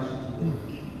received Christ as Lord.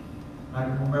 I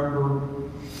can remember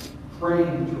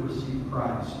praying to receive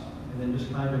Christ, and then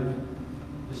just kind of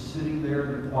just sitting there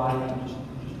in the quiet and just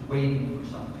waiting for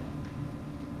something.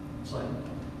 It's like,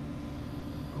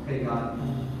 okay, God,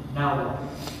 now what?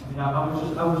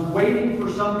 I was waiting for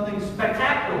something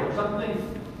spectacular, something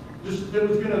just that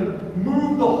was going to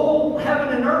move the whole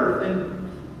heaven and earth,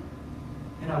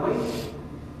 and I waited.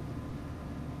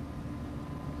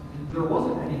 And there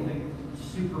wasn't anything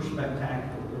super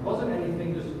spectacular. There wasn't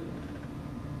anything just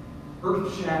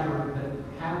earth-shattering that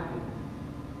happened.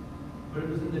 But it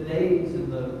was in the days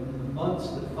and the months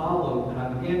that followed that I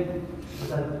began,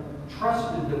 as I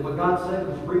trusted that what God said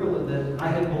was real and that I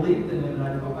had believed in Him and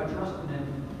I trusted Him.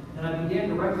 And I began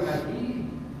to recognize He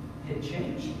had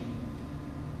changed me.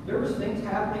 There was things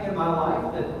happening in my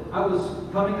life that I was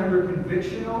coming under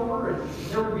conviction over, and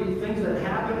there would be things that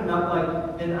happened, and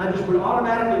I just would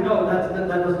automatically know that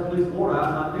doesn't please the Lord. I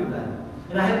would not do that.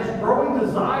 And I had this growing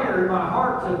desire in my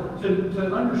heart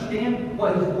to understand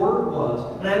what His Word was.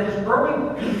 And I had this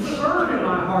growing concern in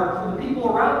my heart for the people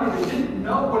around me that didn't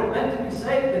know what it meant to be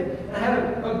saved. And I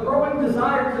had a growing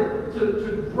desire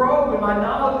to grow in my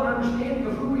knowledge and understanding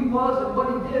of who He was and what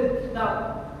He did.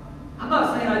 Now, I'm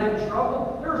not saying I didn't struggle.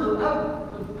 I'm a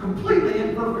completely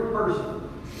imperfect person.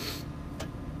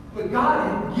 But God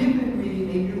had given me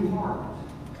a new heart.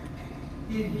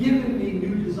 He had given me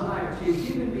new desires. He had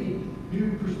given me new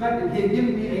perspective. He had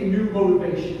given me a new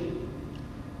motivation.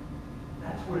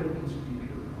 That's what it means to be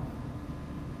pure in heart.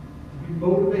 To be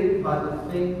motivated by the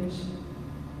things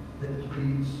that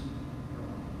please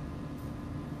God.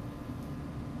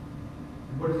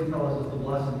 And what does He tell us is the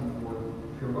blessing for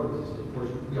pure heart? Of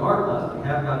course, we are blessed. We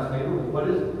have God's favor. But what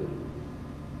is it?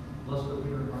 Blessed are the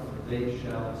pure in heart, for they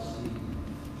shall see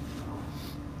God.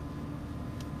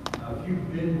 Now, if you've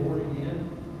been born again,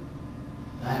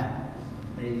 that is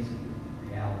amazing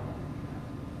reality.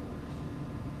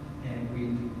 And we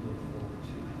look forward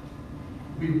to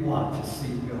it. We want to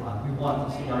see God. We want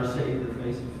to see our Savior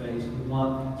face to face. We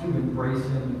want to embrace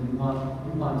Him, and we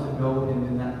want to know Him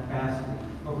in that capacity.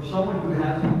 But for someone who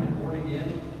hasn't been born again,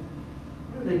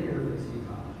 what do they care if they see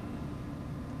God?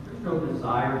 There's no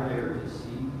desire there to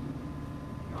see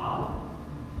God.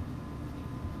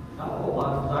 There's not a whole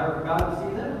lot of desire for God to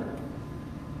see them.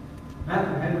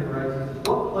 Matthew Henry writes, he says,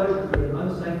 what pleasure could an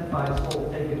unsanctified soul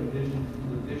take in a vision from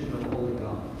the vision of the Holy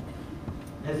God?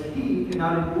 As He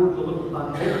cannot endure to look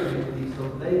upon their iniquity, so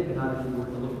they cannot endure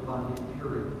to look upon His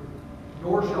purity.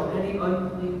 Nor shall any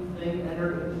unclean thing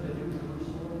enter into the New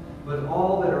Jerusalem, but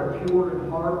all that are pure in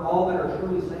heart, all that are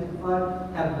truly sanctified,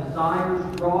 have desires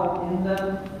wrought in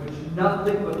them, which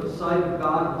nothing but the sight of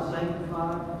God will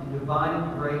sanctify, and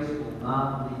divine grace will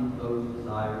not leave those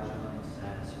desires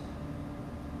unsatisfied.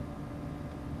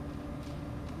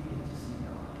 We get to see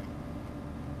God.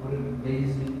 What an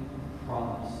amazing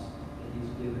promise that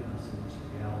He's given us in this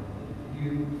reality. That if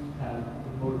you have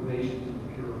the motivations of a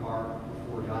pure heart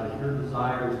before God, if your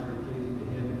desires are pleasing to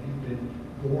Him, if you've been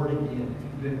born again, if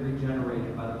you've been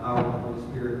regenerated by the power of the Holy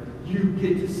Spirit, you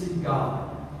get to see God.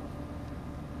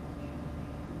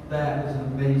 That is an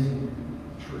amazing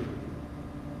truth.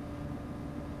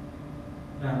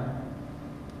 Now,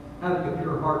 having a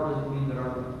pure heart doesn't mean that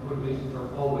our motivations are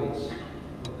always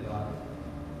what they ought to be.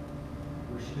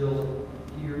 We're still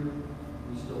here.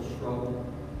 We still struggle.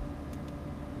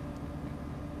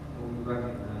 But we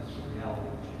recognize the reality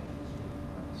of changes in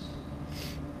Christ.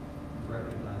 We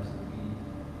recognize that we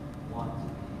want to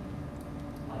be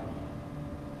like Him.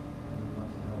 And we want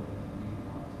to know Him. And we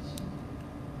want to see Him.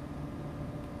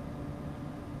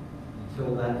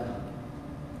 Until that time,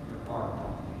 your heart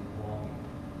ought to be longing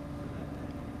for that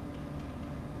day.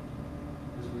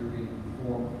 As we are being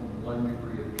formed from one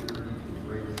degree of purity to a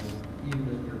greater one, even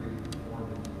as we are being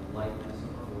formed into the likeness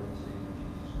of our Lord and Savior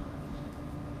Jesus Christ.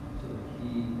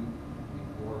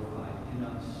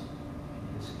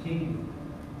 kingdom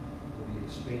will be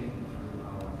expanded through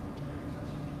our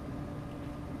intercessors.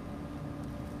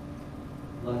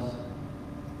 Blessed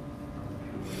are the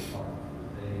pure in heart, for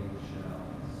they shall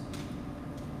see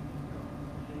God.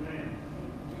 Amen.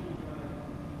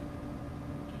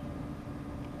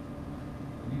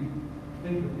 When you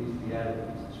think of these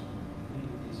Beatitudes this morning, think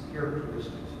of these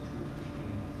characteristics of true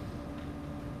Christianity,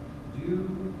 do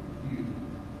you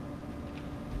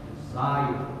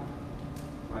desire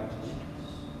righteousness?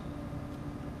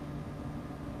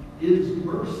 Is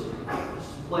mercy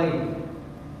displayed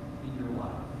in your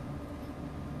life?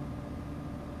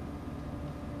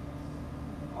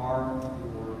 Are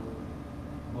your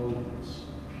motives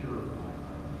purified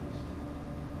by Christ?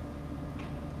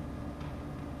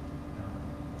 Now,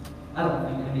 I don't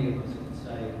think any of us can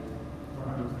say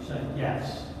 100% yes,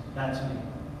 that's me.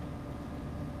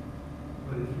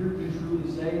 But if you're truly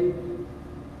saved,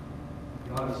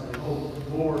 you ought to say, oh,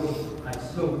 Lord, I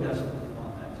so desperately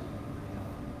want that to be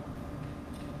reality.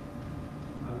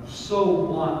 I so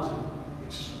want to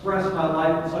express my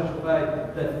life in such a way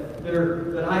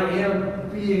that I am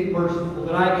being merciful,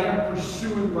 that I am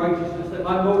pursuing righteousness, that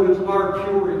my motives are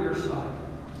pure in your sight.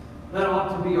 That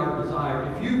ought to be our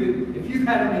desire. If you've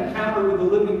had an encounter with the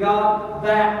living God,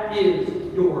 that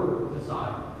is your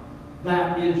desire.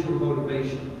 That is your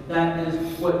motivation. That is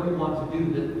what you want to do,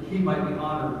 that He might be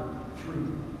honored through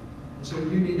you. And so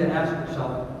you need to ask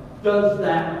yourself, does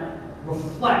that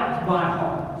reflect my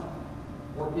heart?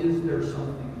 Or is there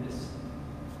something missing?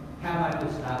 Have I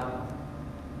missed out on it?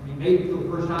 I mean, maybe for the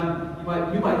first time,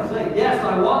 you might say, yes,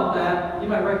 I want that. You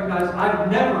might recognize, I've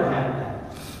never had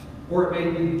that. Or it may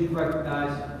be that you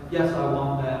recognize, yes, I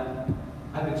want that.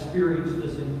 I've experienced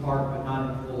this in part, but not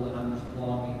in full, and I'm just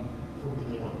longing for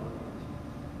more.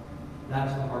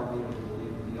 That's the heartbeat of the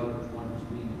believer. The other one who's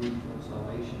being moved towards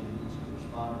salvation and needs to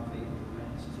respond in faith and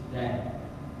repentance today.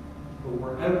 But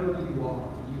wherever you are,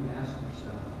 you ask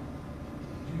yourself,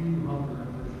 do you hunger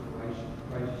and thirst for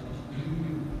righteousness? Do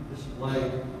you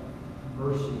display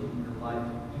mercy in your life?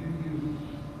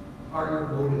 Are your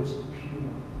motives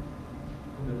pure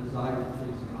from a desire to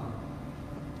please God?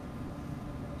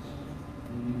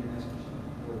 And you need to ask yourself,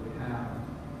 Lord,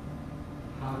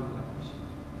 how do I pursue?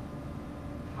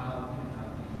 How can I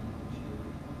be what you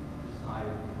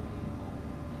desire for me in all?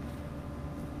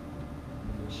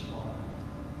 And respond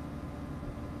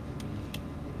to me.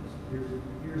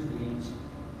 Here's the answer.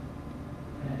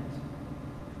 Repent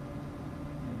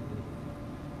and believe.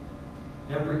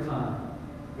 Every time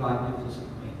God gives us a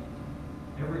command,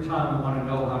 every time we want to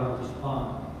know how to respond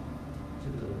to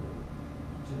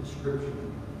the Scripture,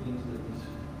 the things that He's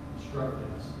instructed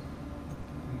us,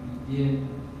 we begin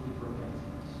with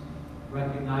repentance,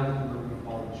 recognizing where we've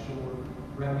fallen short,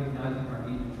 recognizing our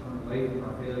need to turn away from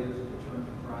our failures and to turn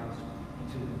to Christ, and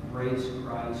to embrace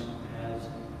Christ as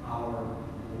our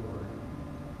Lord,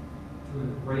 to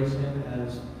embrace Him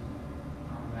as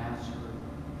our Master,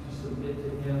 to submit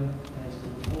to Him as the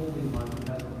only one who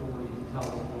has authority to tell us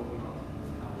what we ought to do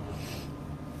and how we ought to do.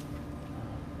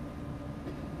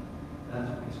 That's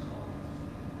what He's calling us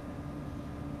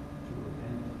to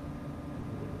repent and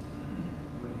believe.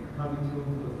 When you're coming to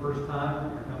Him for the first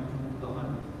time, you're coming to Him for the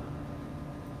 100th time.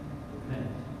 Repent.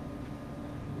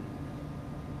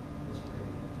 Let's pray.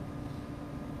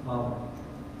 Father,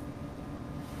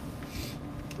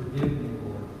 forgive me,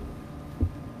 Lord,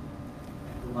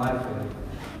 for my failure,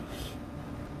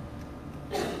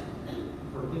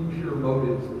 for impure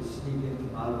motives that sneak into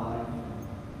my life and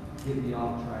get me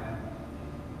off track.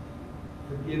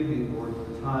 Forgive me, Lord,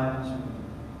 for times when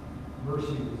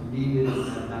mercy was needed and I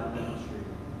have not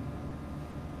demonstrated.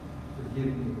 Forgive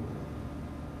me, Lord,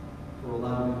 for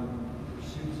allowing the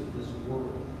pursuits of this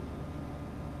world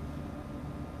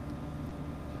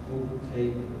to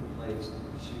overtake and replace the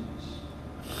pursuits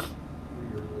for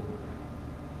your glory,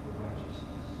 for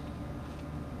righteousness.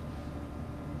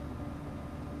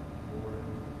 Lord,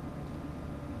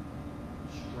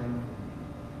 strengthen me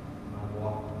in my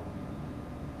walk with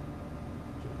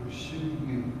you, to pursue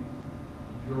you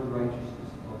and your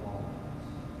righteousness above all else,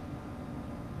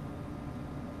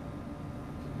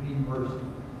 to be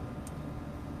merciful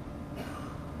in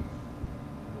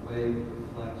a way that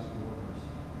reflects your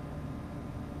mercy,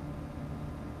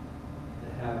 to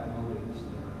have motives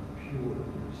that are pure in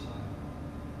your sight,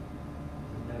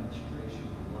 a demonstration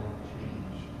of life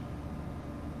change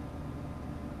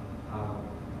by the power of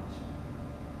the gospel.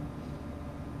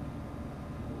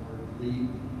 Lord, lead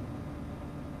me.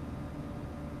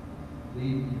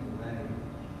 Lead me in a way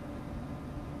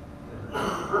that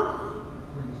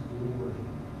brings glory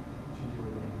to your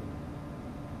name.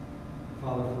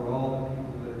 Father, for all the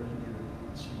people that are here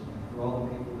this morning, for all the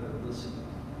people that are listening,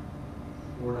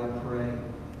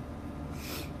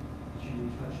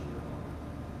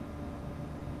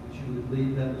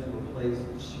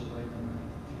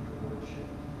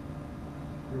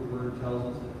 word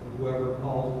tells us that whoever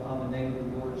calls upon the name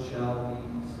of the Lord shall be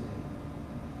saved.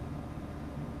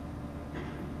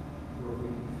 For if we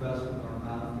confess with our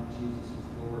mouth that Jesus is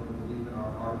Lord and believe in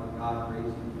our heart that God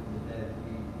raised him from the dead,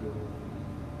 we will be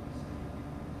saved.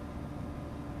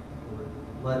 Lord,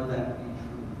 let that be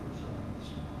true for some this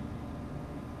morning.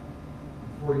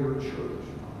 For your church,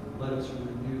 Father, let us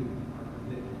renew our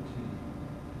commitment to you.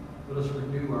 Let us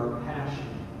renew our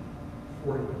passion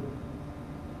for you,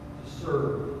 to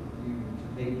serve you, to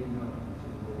make you known to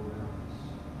the world around us.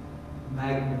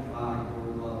 Magnify your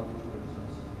love towards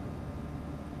us.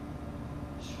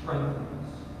 Strengthen us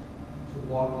to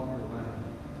walk in your way,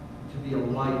 to be a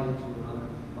light to another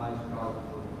who finds God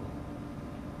for the world.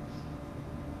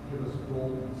 Give us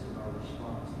boldness in our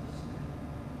response this day.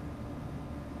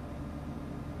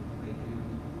 We may do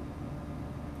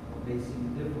what may seem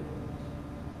difficult.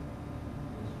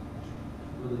 It's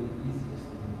really the easiest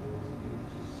thing in the world to do,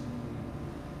 just simply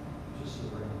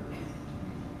surrender to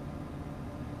you.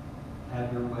 Have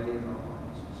your way in our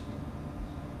hearts this morning.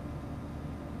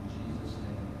 In Jesus'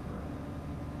 name we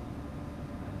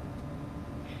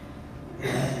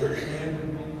pray. Pastor, stand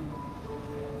with me.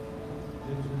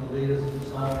 Jim's going to lead us in the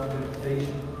song of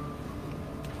invitation.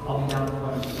 I'll be down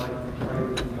front if you'd like to pray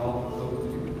with me. All go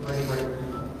with you. Pray right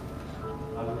through.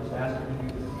 I was just asking you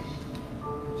to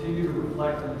continue to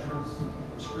reflect on the truths of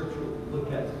Scripture we look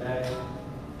at today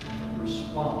and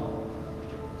respond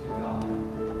to God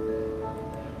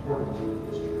according to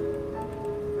His truth.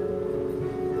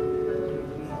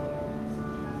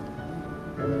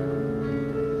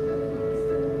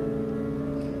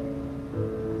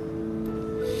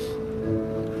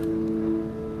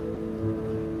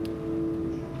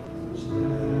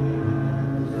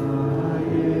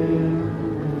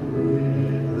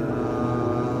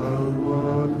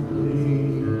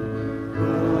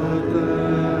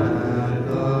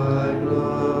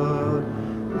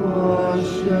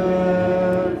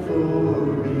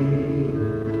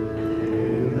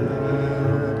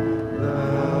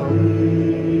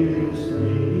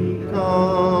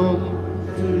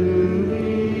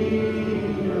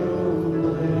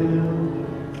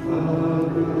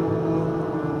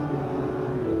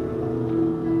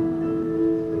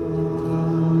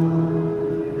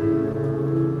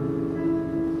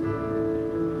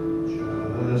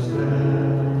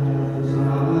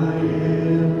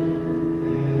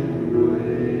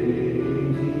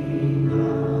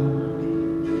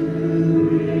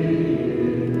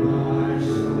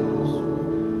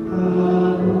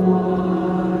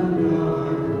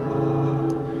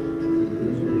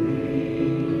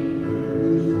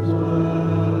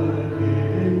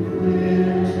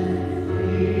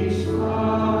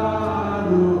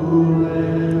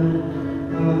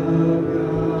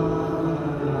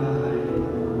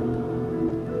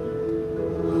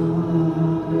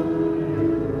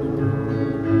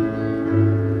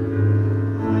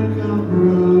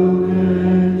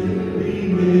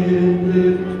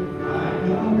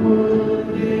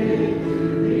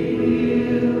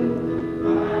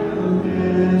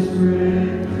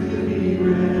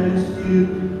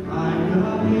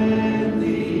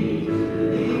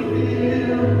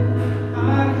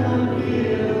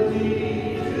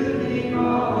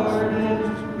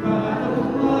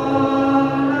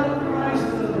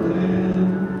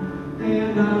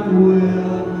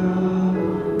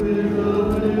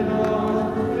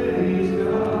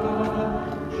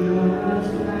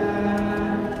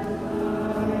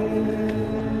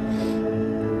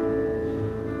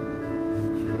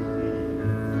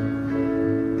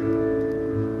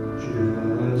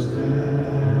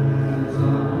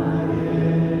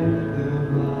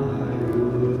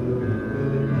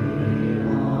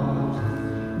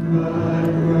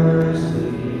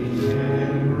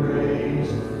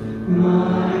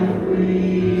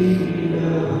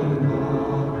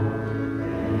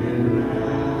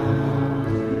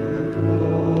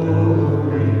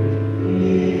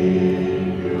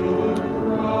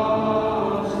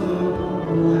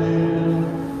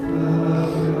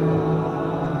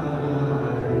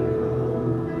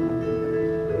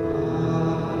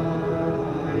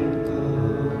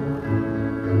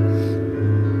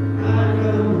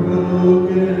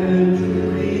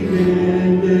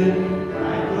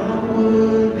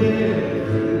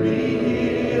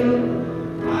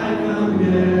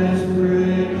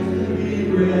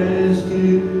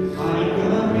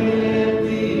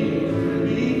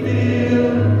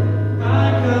 I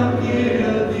come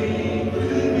guilty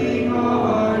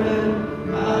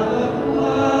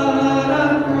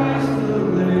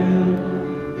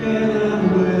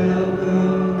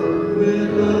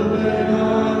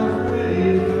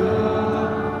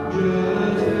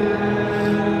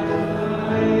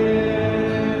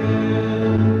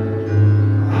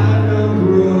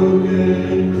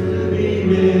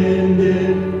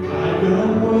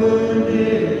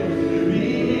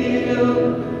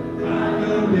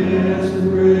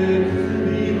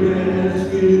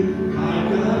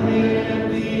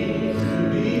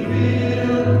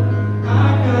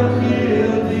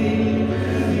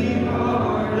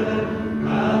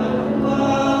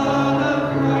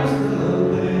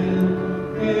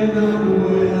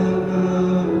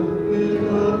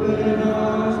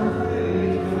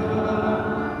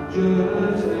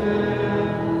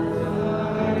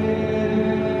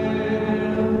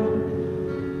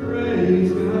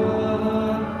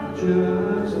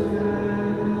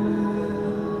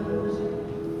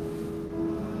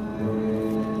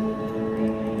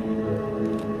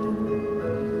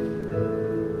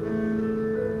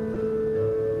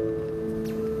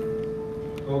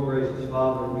gracious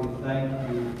Father, we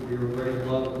thank you for your great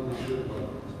love that you have loved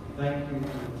us. Thank you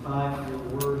for the time of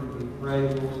your word, and we pray,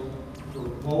 Lord, for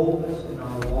boldness in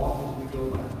our walk as we go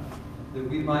by, that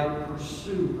we might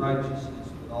pursue righteousness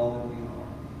with all that we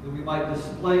are, that we might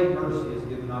display mercy as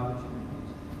given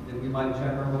opportunities, that we might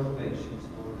check our motivations,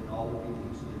 Lord, in all that we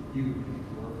do, so that you can be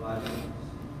glorified in us.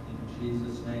 In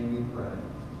Jesus' name we pray.